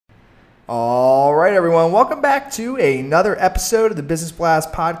All right, everyone. Welcome back to another episode of the Business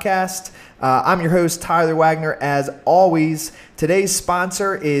Blast podcast. I'm your host, Tyler Wagner. As always, today's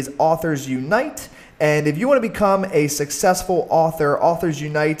sponsor is Authors Unite. And if you want to become a successful author, Authors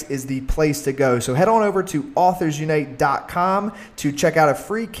Unite is the place to go. So head on over to authorsunite.com to check out a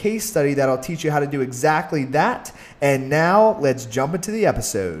free case study that'll teach you how to do exactly that. And now let's jump into the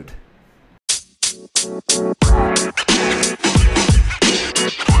episode.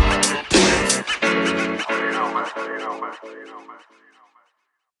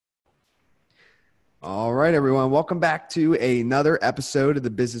 All right, everyone. Welcome back to another episode of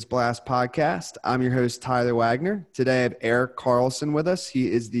the Business Blast podcast. I'm your host, Tyler Wagner. Today, I have Eric Carlson with us.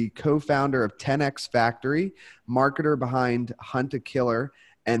 He is the co-founder of 10X Factory, marketer behind Hunt a Killer,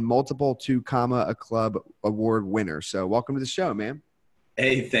 and multiple Two Comma a Club award winner. So welcome to the show, man.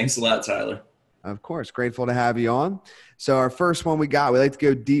 Hey, thanks a lot, Tyler. Of course. Grateful to have you on. So our first one we like to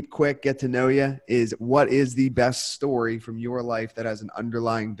go deep, quick, get to know you, is what is the best story from your life that has an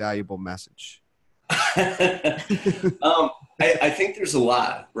underlying valuable message? I think there's a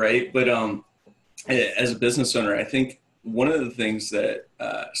lot, right? But as a business owner, I think one of the things that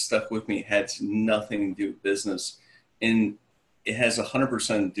stuck with me had nothing to do with business, and it has 100%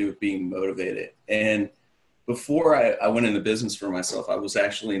 to do with being motivated. And before I went into business for myself, I was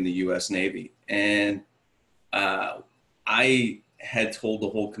actually in the U.S. Navy, and I had told the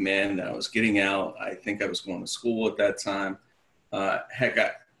whole command that I was getting out. I think I was going to school at that time. Heck,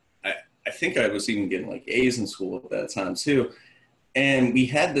 I think I was even getting like A's in school at that time too. And we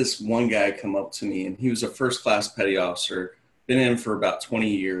had this one guy come up to me, and he was a first-class petty officer, been in for about 20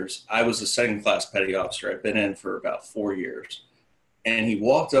 years. I was a second-class petty officer. I've been in for about 4 years. And he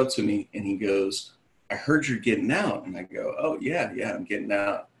walked up to me and he goes, "I heard you're getting out." And I go, "Oh, yeah, I'm getting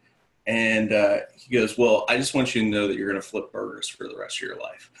out." And he goes, "Well, I just want you to know that you're going to flip burgers for the rest of your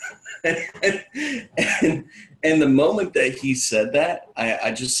life." and the moment that he said that,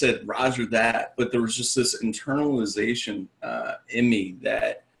 I just said, "Roger that." But there was just this internalization in me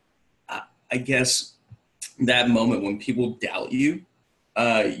that I guess that moment when people doubt you,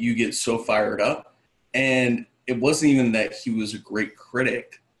 you get so fired up. And it wasn't even that he was a great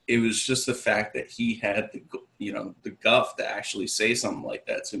critic. It was just the fact that he had the guff to actually say something like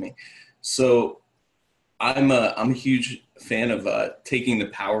that to me. So I'm a huge fan of taking the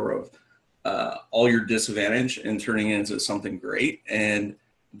power of all your disadvantage and turning it into something great. And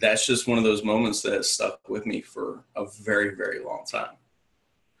that's just one of those moments that has stuck with me for a very, very long time.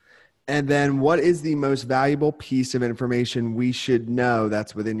 And then what is the most valuable piece of information we should know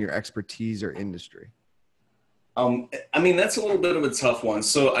that's within your expertise or industry? That's a little bit of a tough one.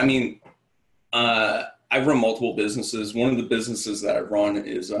 So, I run multiple businesses. One of the businesses that I run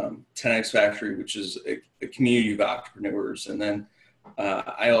is 10X Factory, which is a community of entrepreneurs. And then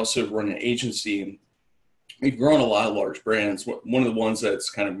I also run an agency, and we've grown a lot of large brands. One of the ones that's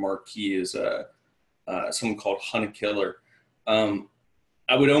kind of marquee is someone called Hunt a Killer.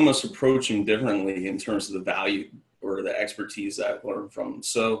 I would almost approach him differently in terms of the value or the expertise that I've learned from him.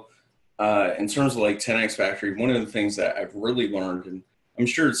 So in terms of like 10X Factory, one of the things that I've really learned, and I'm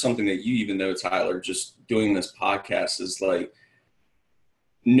sure it's something that you even know, Tyler, just doing this podcast, is like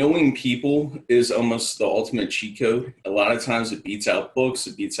knowing people is almost the ultimate cheat code. A lot of times it beats out books,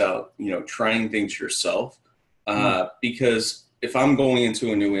 it beats out, trying things yourself. Because if I'm going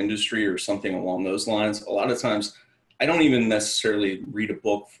into a new industry or something along those lines, a lot of times I don't even necessarily read a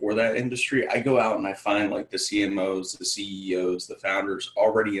book for that industry. I go out and I find like the CMOs, the CEOs, the founders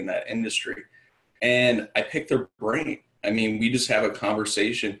already in that industry, and I pick their brain. We just have a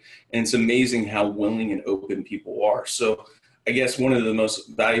conversation, and it's amazing how willing and open people are. So I guess one of the most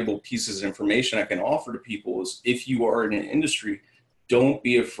valuable pieces of information I can offer to people is, if you are in an industry, don't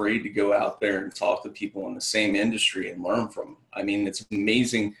be afraid to go out there and talk to people in the same industry and learn from them. It's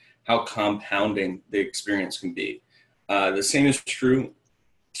amazing how compounding the experience can be. The same is true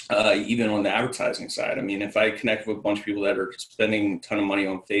even on the advertising side. If I connect with a bunch of people that are spending a ton of money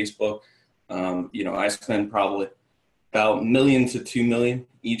on Facebook, I spend probably about $1 million to $2 million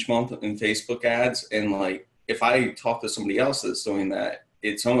each month in Facebook ads. And like, if I talk to somebody else that's doing that,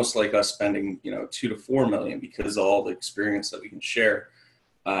 it's almost like us spending, 2 to 4 million, because of all the experience that we can share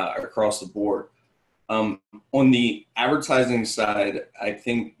across the board. On the advertising side, I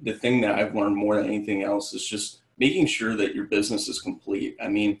think the thing that I've learned more than anything else is just making sure that your business is complete.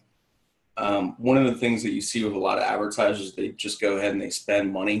 One of the things that you see with a lot of advertisers, they just go ahead and they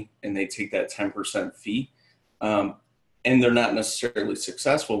spend money and they take that 10% fee. And they're not necessarily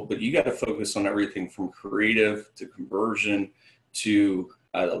successful, but you got to focus on everything from creative to conversion to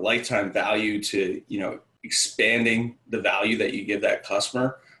the lifetime value to, expanding the value that you give that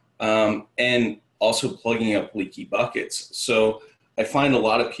customer. and also plugging up leaky buckets. So I find a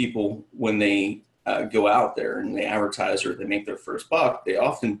lot of people when they go out there and they advertise or they make their first buck,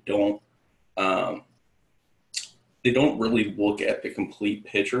 um, they don't really look at the complete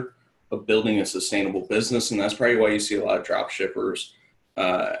picture of building a sustainable business, and that's probably why you see a lot of drop shippers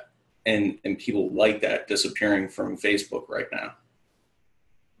uh, and people like that disappearing from Facebook right now.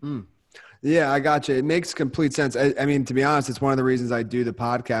 Mm. Yeah, I got you. It makes complete sense. I mean, to be honest, it's one of the reasons I do the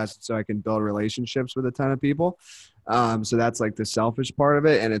podcast, so I can build relationships with a ton of people. So that's like the selfish part of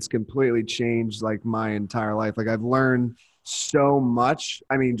it. And it's completely changed like my entire life. Like I've learned so much.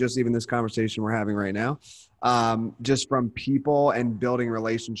 I mean, just even this conversation we're having right now, just from people and building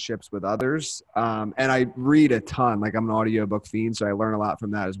relationships with others. And I read a ton, like I'm an audiobook fiend, so I learn a lot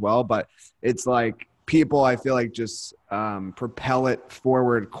from that as well. But it's like people, I feel like just propel it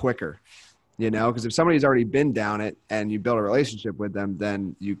forward quicker. Because if somebody's already been down it and you build a relationship with them,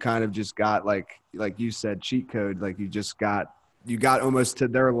 then you kind of just got like you said, cheat code. Like you got almost to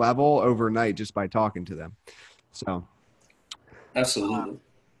their level overnight just by talking to them. So. Absolutely.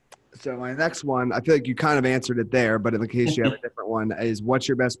 So my next one, I feel like you kind of answered it there, but in case you have a different one, is what's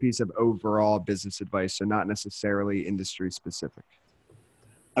your best piece of overall business advice? So not necessarily industry specific.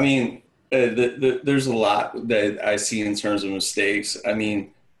 I mean, there's a lot that I see in terms of mistakes. I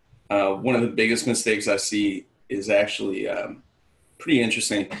mean, one of the biggest mistakes I see is actually pretty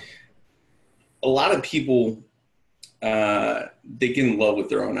interesting. A lot of people, they get in love with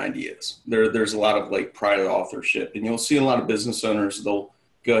their own ideas. There's a lot of like pride of authorship, and you'll see a lot of business owners, they'll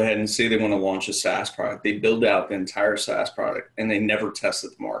go ahead and say they want to launch a SaaS product. They build out the entire SaaS product and they never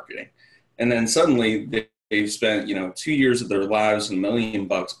tested the marketing. And then suddenly they've spent, 2 years of their lives and $1 million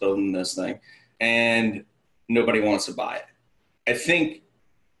building this thing, and nobody wants to buy it. I think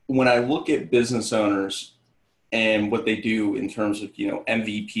when I look at business owners and what they do in terms of,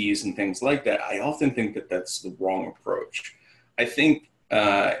 MVPs and things like that, I often think that that's the wrong approach. I think,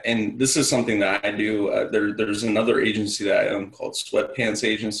 and this is something that I do, there's another agency that I own called Sweatpants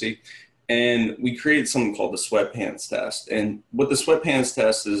Agency, and we created something called the Sweatpants Test. And what the Sweatpants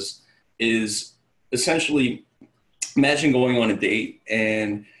Test is essentially, imagine going on a date,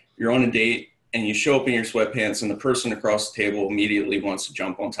 and you're on a date and you show up in your sweatpants and the person across the table immediately wants to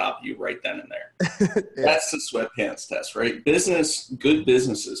jump on top of you right then and there. Yeah. That's the Sweatpants Test, right? Good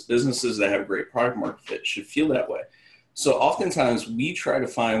businesses that have great product market fit should feel that way. So oftentimes we try to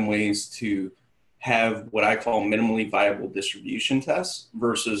find ways to have what I call minimally viable distribution tests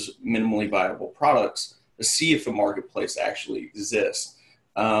versus minimally viable products to see if a marketplace actually exists.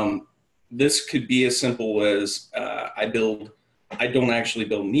 This could be as simple as I don't actually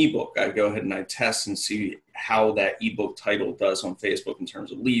build an ebook. I go ahead and I test and see how that ebook title does on Facebook in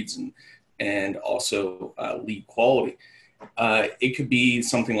terms of leads and also lead quality. It could be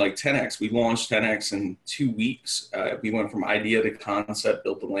something like 10X. We launched 10X in 2 weeks. We went from idea to concept,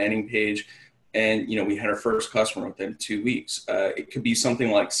 built the landing page, and we had our first customer within 2 weeks. It could be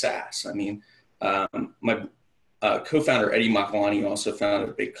something like SaaS. I mean, my co-founder Eddie Makalani also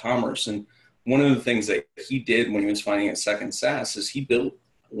founded BigCommerce, and one of the things that he did when he was finding a second SaaS is he built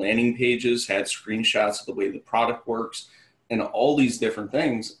landing pages, had screenshots of the way the product works, and all these different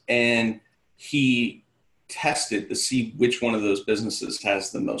things. And he tested to see which one of those businesses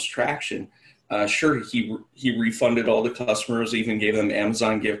has the most traction. Sure, he refunded all the customers, even gave them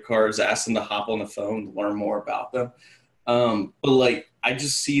Amazon gift cards, asked them to hop on the phone to learn more about them. But I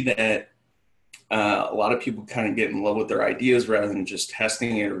just see that a lot of people kind of get in love with their ideas rather than just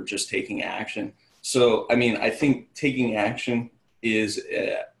testing it or just taking action. So, I mean, I think taking action is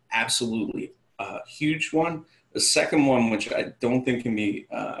absolutely a huge one. The second one, which I don't think can be,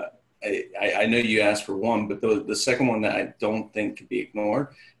 I know you asked for one, but the second one that I don't think can be ignored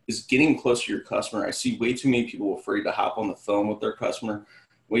is getting close to your customer. I see way too many people afraid to hop on the phone with their customer,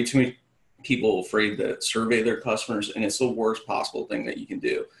 way too many people afraid to survey their customers, and it's the worst possible thing that you can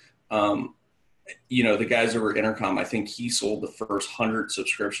do. The guys over Intercom, I think he sold the first 100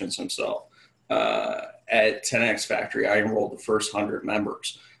 subscriptions himself. At 10X Factory, I enrolled the first 100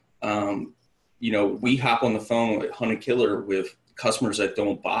 members. We hop on the phone with Hunt a Killer with customers that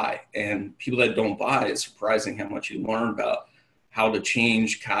don't buy, and people that don't buy, it's surprising how much you learn about how to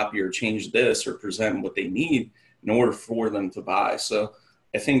change copy or change this or present what they need in order for them to buy. So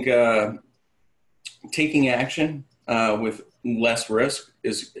I think taking action with less risk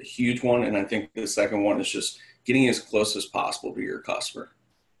is a huge one. And I think the second one is just getting as close as possible to your customer.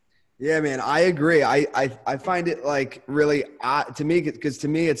 Yeah, man, I agree. I find it like really to me, because to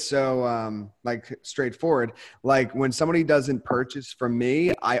me it's so straightforward. Like when somebody doesn't purchase from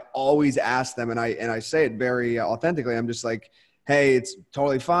me, I always ask them, and I say it very authentically. I'm just like, hey, it's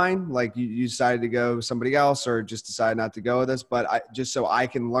totally fine. Like you decided to go somebody else or just decide not to go with us. But just so I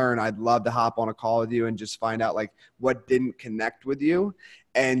can learn, I'd love to hop on a call with you and just find out like what didn't connect with you.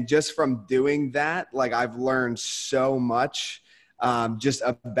 And just from doing that, like I've learned so much just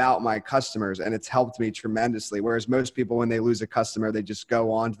about my customers, and it's helped me tremendously. Whereas most people, when they lose a customer, they just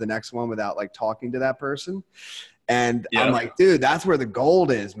go on to the next one without like talking to that person. And I'm like, dude, that's where the gold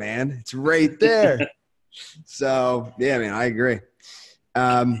is, man. It's right there. So yeah, man, I agree.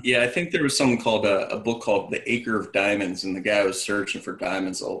 Yeah, I think there was something called a book called The Acre of Diamonds, and the guy was searching for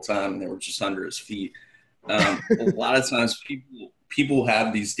diamonds the whole time, and they were just under his feet. A lot of times people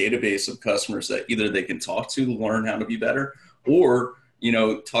have these database of customers that either they can talk to learn how to be better, or,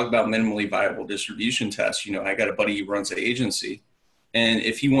 talk about minimally viable distribution tests. I got a buddy who runs an agency, and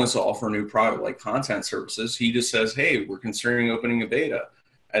if he wants to offer a new product like content services, he just says, hey, we're considering opening a beta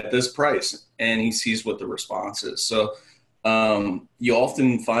at this price, and he sees what the response is. So you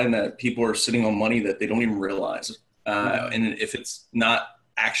often find that people are sitting on money that they don't even realize. And if it's not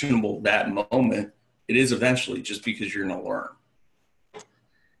actionable that moment, it is eventually, just because you're going to learn.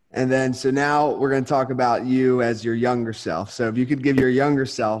 And then, so now we're going to talk about you as your younger self. So if you could give your younger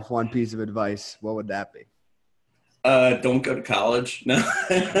self one piece of advice, what would that be? Don't go to college. No.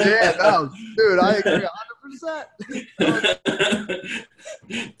 Yeah, no, dude, I agree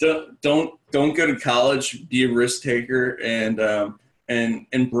 100%. Don't go to college. Be a risk taker and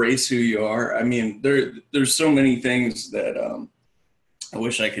embrace who you are. I mean, there's so many things that I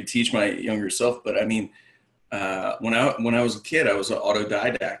wish I could teach my younger self, but I mean, when I was a kid, I was an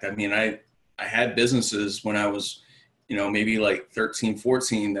autodidact. I mean, I had businesses when I was, maybe like 13,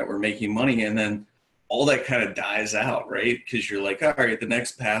 14 that were making money, and then all that kind of dies out, right? Because you're like, all right, the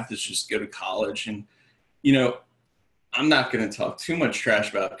next path is just go to college. And, I'm not going to talk too much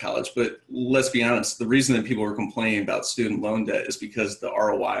trash about college, but let's be honest, the reason that people are complaining about student loan debt is because the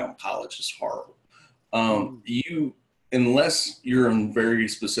ROI on college is horrible. Unless you're in very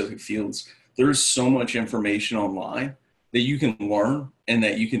specific fields, there's so much information online that you can learn and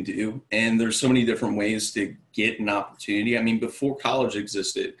that you can do. And there's so many different ways to get an opportunity. I mean, before college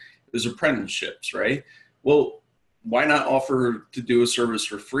existed, there's apprenticeships, right? Well, why not offer to do a service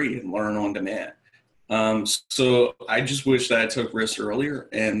for free and learn on demand? So I just wish that I took risks earlier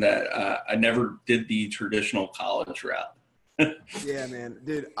and that I never did the traditional college route. Yeah, man,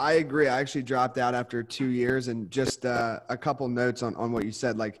 dude, I agree. I actually dropped out after 2 years, and just a couple notes on what you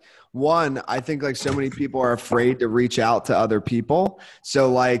said. Like, one, I think like so many people are afraid to reach out to other people.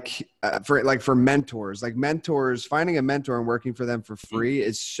 So for mentors, finding a mentor and working for them for free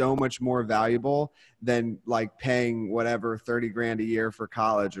is so much more valuable than like paying whatever 30 grand a year for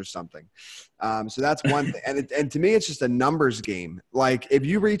college or something. So that's one thing. And to me, it's just a numbers game. Like if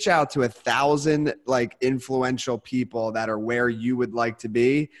you reach out to 1,000 like influential people that are where you would like to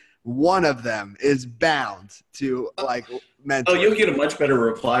be, one of them is bound to like mentor. Oh, you'll get a much better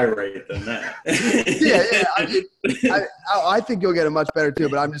reply rate than that. Yeah. I mean, I think you'll get a much better too,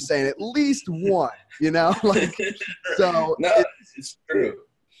 but I'm just saying at least one, like, so no, it's true.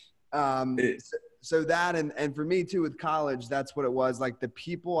 So that, and for me too, with college, that's what it was. Like the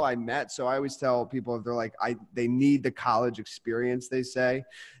people I met. So I always tell people, if they're like, they need the college experience, they say,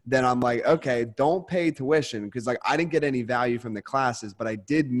 then I'm like, okay, don't pay tuition. Cause like, I didn't get any value from the classes, but I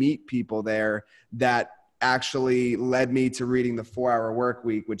did meet people there that actually led me to reading the 4-Hour Work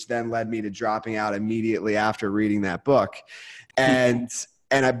Week, which then led me to dropping out immediately after reading that book. And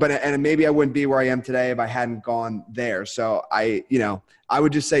maybe I wouldn't be where I am today if I hadn't gone there. So I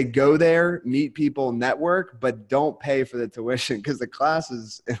would just say go there, meet people, network, but don't pay for the tuition, because the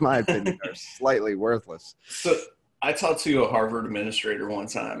classes, in my opinion, are slightly worthless. So I talked to a Harvard administrator one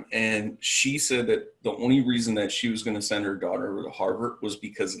time, and she said that the only reason that she was going to send her daughter to Harvard was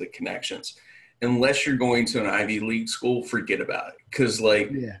because of the connections. Unless you're going to an Ivy League school, forget about it. Because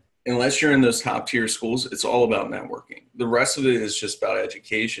unless you're in those top tier schools, it's all about networking. The rest of it is just about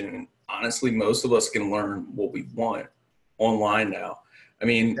education. And honestly, most of us can learn what we want online now. I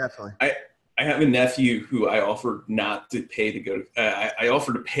mean, definitely. I have a nephew who I offered not to pay to go to, I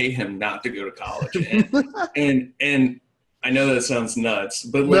offered to pay him not to go to college. And I know that sounds nuts,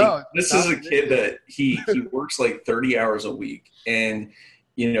 but this is a kid that he works like 30 hours a week, and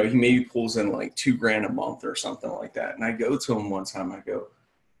he maybe pulls in like $2,000 a month or something like that. And I go to him one time, I go,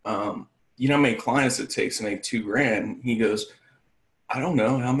 you know how many clients it takes to make $2,000? He goes, I don't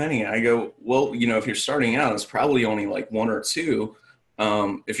know how many. I go, well, if you're starting out, it's probably only like one or two.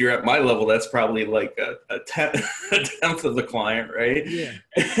 If you're at my level, that's probably like a tenth of the client, right? Yeah.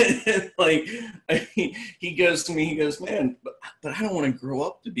 He goes to me, he goes, man, but I don't want to grow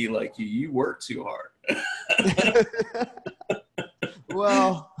up to be like you. You work too hard.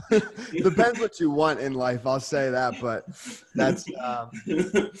 Well, depends what you want in life. I'll say that, but that's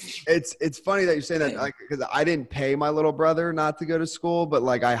it's funny that you're saying that, like, because I didn't pay my little brother not to go to school, but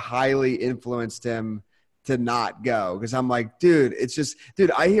like I highly influenced him to not go, because I'm like, dude, it's just,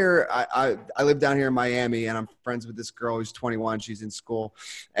 dude, I live down here in Miami, and I'm friends with this girl who's 21. She's in school,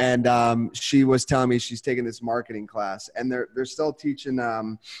 and she was telling me she's taking this marketing class, and they're still teaching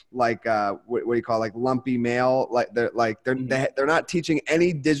what do you call it? Like lumpy mail, they're not teaching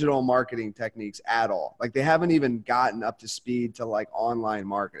any digital marketing techniques at all. Like they haven't even gotten up to speed to like online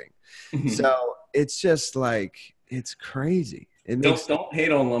marketing. So it's just like, it's crazy. Don't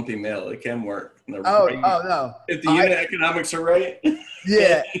hate on lumpy mail. It can work. Oh no! If the unit economics are right.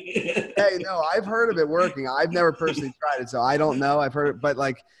 Yeah. Hey, no, I've heard of it working. I've never personally tried it, so I don't know. I've heard it, but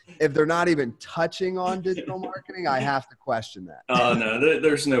like, if they're not even touching on digital marketing, I have to question that. Oh no,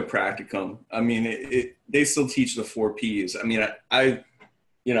 there's no practicum. I mean, they still teach the 4 Ps. I mean, I've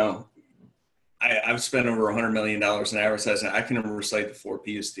spent over $100 million in advertising. I can recite the 4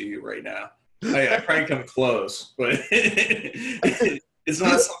 Ps to you right now. I probably come close, but it's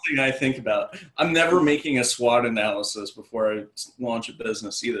not something I think about. I'm never making a SWOT analysis before I launch a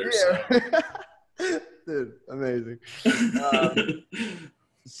business either. Yeah. So. Dude, amazing.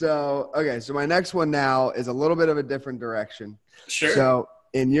 So my next one now is a little bit of a different direction. Sure. So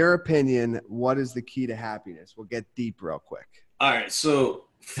in your opinion, what is the key to happiness? We'll get deep real quick. All right. So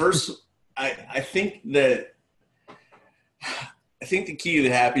first, I think the key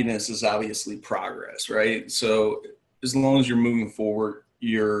to happiness is obviously progress, right? So as long as you're moving forward,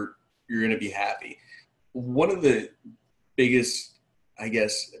 you're going to be happy. One of the biggest, I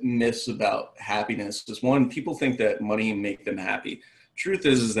guess, myths about happiness is, one, people think that money make them happy. Truth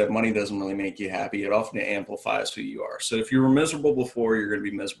is that money doesn't really make you happy. It often amplifies who you are. So if you were miserable before, you're going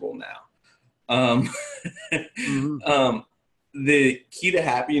to be miserable now. The key to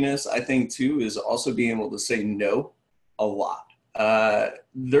happiness, I think, too, is also being able to say no a lot.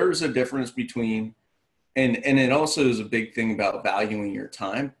 There's a difference between, and it also is a big thing about valuing your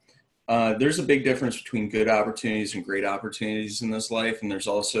time. There's a big difference between good opportunities and great opportunities in this life. And there's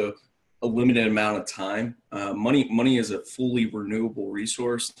also a limited amount of time. Money is a fully renewable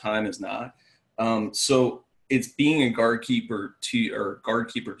resource. Time is not. So it's being a guardkeeper to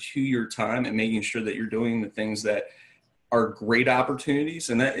your time and making sure that you're doing the things that are great opportunities.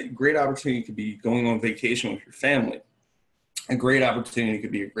 And that great opportunity could be going on vacation with your family. A great opportunity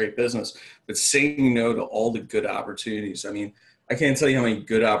could be a great business, but saying no to all the good opportunities. I mean, I can't tell you how many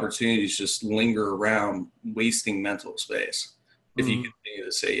good opportunities just linger around, wasting mental space if you continue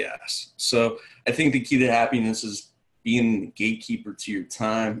to say yes. So I think the key to happiness is being the gatekeeper to your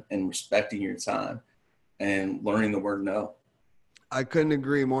time and respecting your time and learning the word no. I couldn't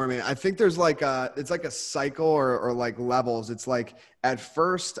agree more, man. I think there's it's like a cycle or like levels. It's like at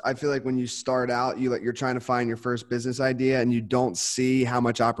first, I feel like when you start out, you're trying to find your first business idea and you don't see how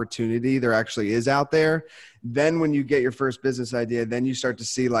much opportunity there actually is out there. Then when you get your first business idea, then you start to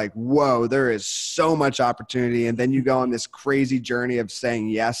see like, whoa, there is so much opportunity. And then you go on this crazy journey of saying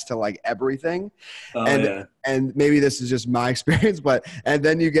yes to like everything. And maybe this is just my experience, and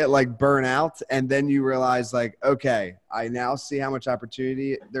then you get like burnout, and then you realize like, okay, I now see how much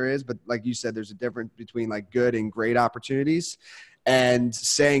opportunity there is. But like you said, there's a difference between like good and great opportunities. And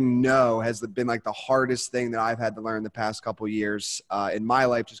saying no has been like the hardest thing that I've had to learn the past couple of years in my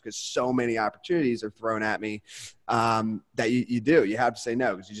life, just because so many opportunities are thrown at me that you have to say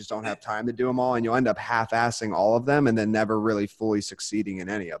no, because you just don't have time to do them all. And you'll end up half-assing all of them and then never really fully succeeding in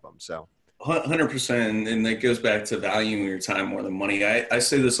any of them. So 100%. And that goes back to valuing your time more than money. I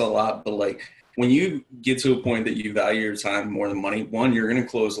say this a lot, but like, when you get to a point that you value your time more than money, one, you're going to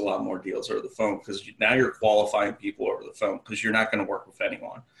close a lot more deals over the phone, because now you're qualifying people over the phone, because you're not going to work with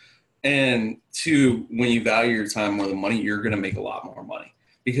anyone. And two, when you value your time more than money, you're going to make a lot more money,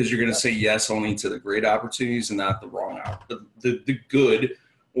 because you're going to say yes only to the great opportunities and not the wrong, the good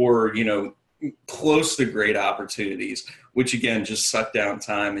or, close to great opportunities, which again, just suck down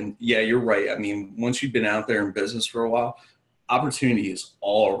time. And yeah, you're right. I mean, once you've been out there in business for a while, opportunity is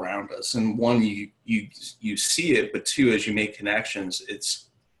all around us. And one, you see it, but two, as you make connections, it's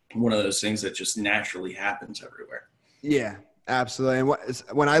one of those things that just naturally happens everywhere. Yeah, absolutely. And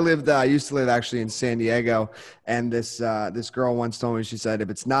when I used to live actually in San Diego, and this girl once told me, she said, if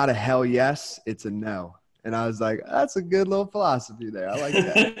it's not a hell yes, it's a no. And I was like, that's a good little philosophy there. I like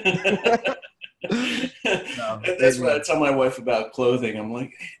that. That's what I tell my wife about clothing. I'm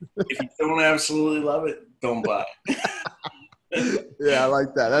like, if you don't absolutely love it, don't buy it. Yeah, I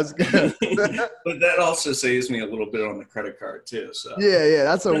like that. That's good. But that also saves me a little bit on the credit card too. So yeah,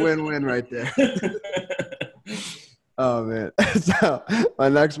 that's a win-win right there. Oh man. So my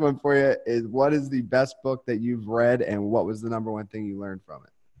next one for you is, what is the best book that you've read, and what was the number one thing you learned from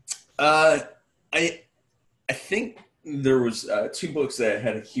it? Uh, I I think there was two books that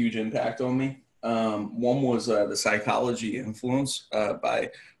had a huge impact on me. One was The Psychology Influence by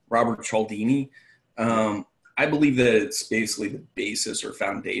Robert Cialdini. I believe that it's basically the basis or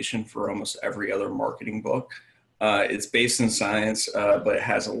foundation for almost every other marketing book. It's based in science, but it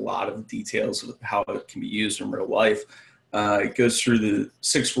has a lot of details of how it can be used in real life. It goes through the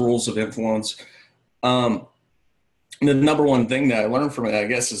 6 rules of influence. Um, the number one thing that I learned from it, I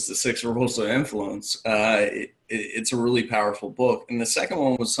guess, is the 6 rules of influence. It's a really powerful book. And the second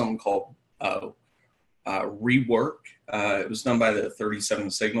one was something called Rework. It was done by the 37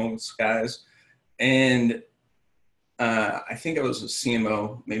 Signals guys. And I think I was a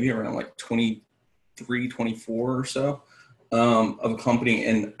CMO, maybe around like 23, 24 or so, of a company.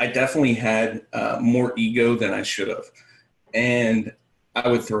 And I definitely had more ego than I should have. And I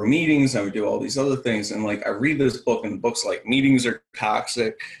would throw meetings, I would do all these other things. And like, I read this book, and the book's like, meetings are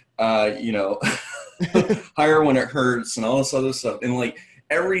toxic, you know, hire when it hurts and all this other stuff. And like,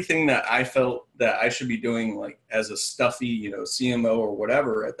 everything that I felt that I should be doing, like as a stuffy, you know, CMO or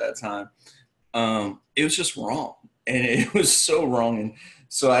whatever at that time, it was just wrong. And it was so wrong. And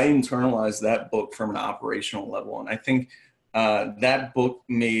so I internalized that book from an operational level. And I think that book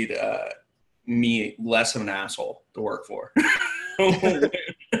made me less of an asshole to work for.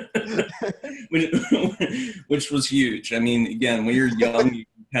 Which was huge. I mean, again, when you're young, you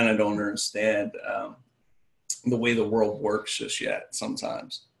kind of don't understand the way the world works just yet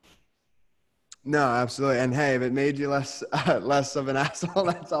sometimes. No, absolutely. And hey, if it made you less of an asshole,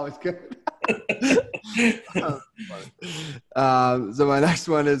 that's always good. So my next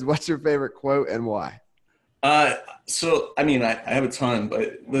one is, what's your favorite quote and why? So, I mean, I have a ton,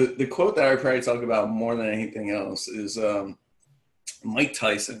 but the quote that I probably talk about more than anything else is Mike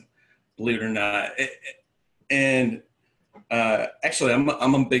Tyson, believe it or not. And actually, I'm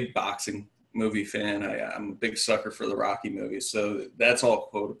a big boxing movie fan. I'm a big sucker for the Rocky movies, so that's all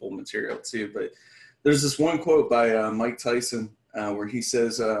quotable material too. But there's this one quote by Mike Tyson where he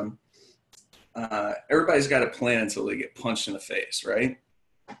says, "Everybody's got a plan until they get punched in the face, right?"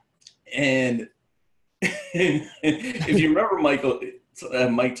 And if you remember Mike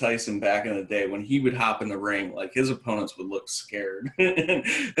Tyson back in the day, when he would hop in the ring, like his opponents would look scared and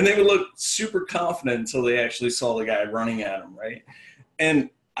they would look super confident until they actually saw the guy running at him, right? And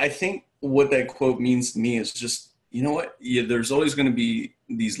I think what that quote means to me is just, you know what? There's always going to be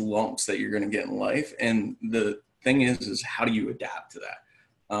these lumps that you're going to get in life. And the thing is how do you adapt to that?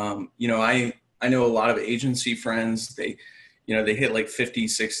 You know, I know a lot of agency friends, they hit like 50,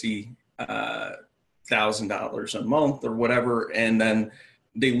 60, $1,000 a month or whatever, and then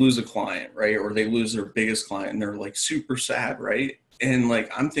they lose a client, right? Or they lose their biggest client, and they're like super sad, right? And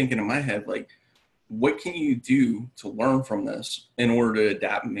like, I'm thinking in my head, like, what can you do to learn from this in order to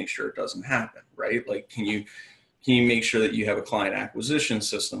adapt and make sure it doesn't happen, right? Like, can you make sure that you have a client acquisition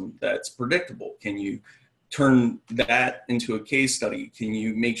system that's predictable? Can you turn that into a case study? Can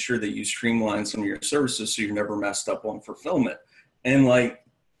you make sure that you streamline some of your services so you're never messed up on fulfillment? And like,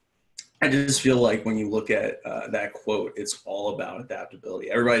 I just feel like when you look at that quote, it's all about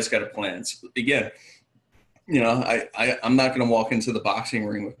adaptability. Everybody's got a plan. So again, you know, I'm not going to walk into the boxing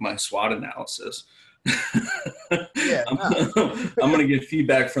ring with my SWOT analysis. Yeah, I'm going to get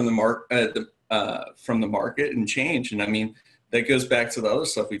feedback from the market and change. And I mean, that goes back to the other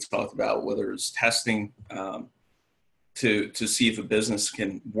stuff we talked about, whether it's testing to see if a business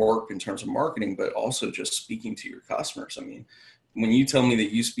can work in terms of marketing, but also just speaking to your customers. I mean, when you tell me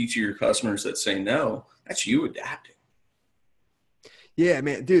that you speak to your customers that say no, that's you adapting. Yeah,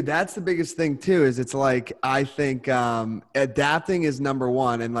 man, dude, that's the biggest thing too, is it's like, I think adapting is number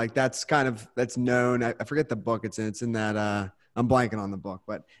one. And like, that's known. I forget the book it's in. It's in that, I'm blanking on the book,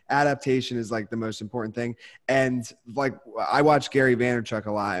 but adaptation is like the most important thing. And like, I watch Gary Vaynerchuk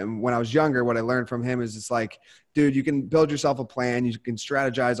a lot. And when I was younger, what I learned from him is, it's like, dude, you can build yourself a plan. You can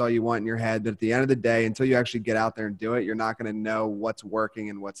strategize all you want in your head. But at the end of the day, until you actually get out there and do it, you're not going to know what's working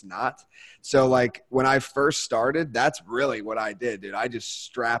and what's not. So like, when I first started, that's really what I did, dude. I just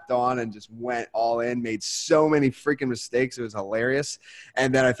strapped on and just went all in, made so many freaking mistakes. It was hilarious.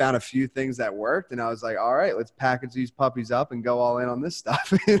 And then I found a few things that worked, and I was like, all right, let's package these puppies up and go all in on this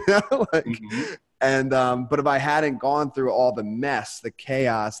stuff. You know, like, and, but if I hadn't gone through all the mess, the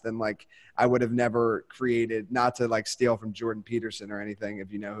chaos, then like, I would have never created, not to like steal from Jordan Peterson or anything,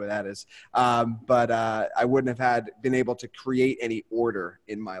 if you know who that is. But I wouldn't have been able to create any order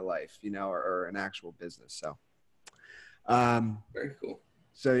in my life, you know, or an actual business. So, very cool.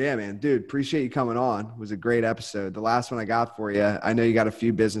 So yeah, man, dude, appreciate you coming on. It was a great episode. The last one I got for you. I know you got a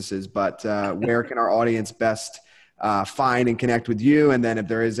few businesses, but where can our audience best find and connect with you? And then if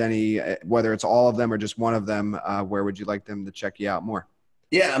there is any, whether it's all of them or just one of them, where would you like them to check you out more?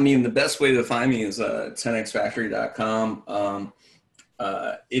 Yeah, I mean, the best way to find me is 10xfactory.com.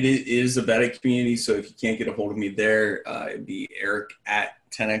 It is a vetted community, so if you can't get a hold of me there, it'd be Eric at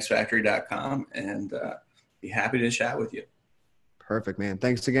 10xfactory.com, and be happy to chat with you. Perfect, man.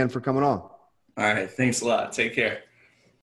 Thanks again for coming on. All right. Thanks a lot. Take care.